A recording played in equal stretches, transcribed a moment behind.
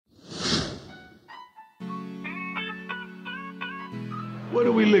What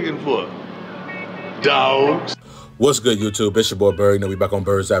are we looking for? Dogs. What's good, YouTube? It's your boy Bird. You know, we back on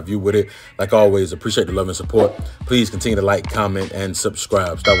Bird's Eye View with it. Like always, appreciate the love and support. Please continue to like, comment, and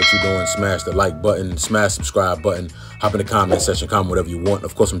subscribe. Start what you're doing. Smash the like button, smash subscribe button. Hop in the comment section, comment whatever you want.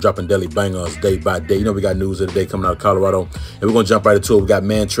 Of course, I'm dropping daily bangers day by day. You know, we got news of the day coming out of Colorado. And we're going to jump right into it. We got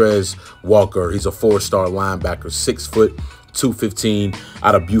Montrez Walker. He's a 4-star linebacker, 6 foot. 215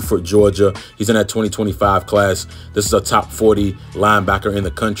 out of Beaufort, Georgia. He's in that 2025 class. This is a top 40 linebacker in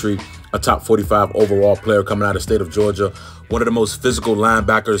the country, a top 45 overall player coming out of the state of Georgia. One of the most physical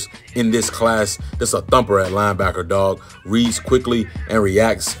linebackers in this class. This is a thumper at linebacker, dog. Reads quickly and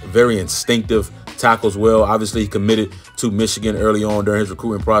reacts. Very instinctive. Tackles well. Obviously, he committed to Michigan early on during his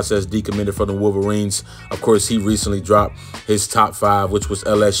recruiting process. Decommitted from the Wolverines. Of course, he recently dropped his top 5, which was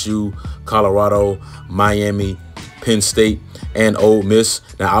LSU, Colorado, Miami, Penn State, and Ole Miss.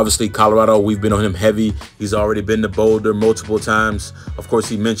 Now, obviously, Colorado, we've been on him heavy. He's already been to Boulder multiple times. Of course,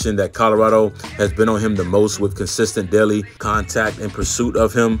 he mentioned that Colorado has been on him the most with consistent daily contact and pursuit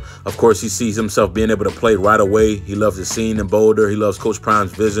of him. Of course, he sees himself being able to play right away. He loves the scene in Boulder. He loves Coach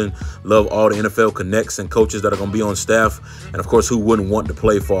Prime's vision. Love all the NFL connects and coaches that are going to be on staff. And, of course, who wouldn't want to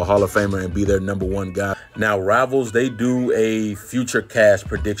play for a Hall of Famer and be their #1 guy? Now, Rivals, they do a future cash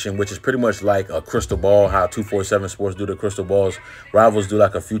prediction, which is pretty much like a crystal ball, how 247 Sports do the crystal balls. Rivals do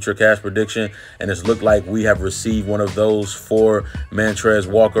like a future cash prediction, and it's looked like we have received one of those for Montrez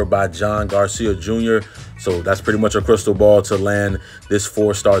Walker by John Garcia Jr. So that's pretty much a crystal ball to land this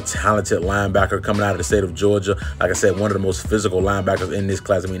 4-star talented linebacker coming out of the state of Georgia. Like I said, one of the most physical linebackers in this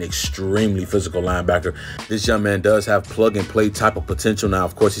class. I mean, extremely physical linebacker. This young man does have plug-and-play type of potential. Now,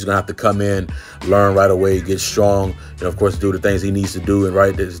 of course, he's going to have to come in, learn right away, get strong, and, of course, do the things he needs to do and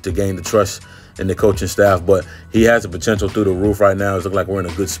right to gain the trust in the coaching staff. But he has the potential through the roof right now. It looks like we're in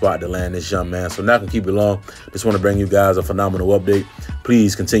a good spot to land this young man. So now I can keep it long. Just want to bring you guys a phenomenal update.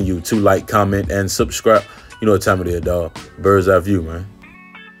 Please continue to like, comment, and subscribe. You know what time it is, dog. Bird's Eye View, man.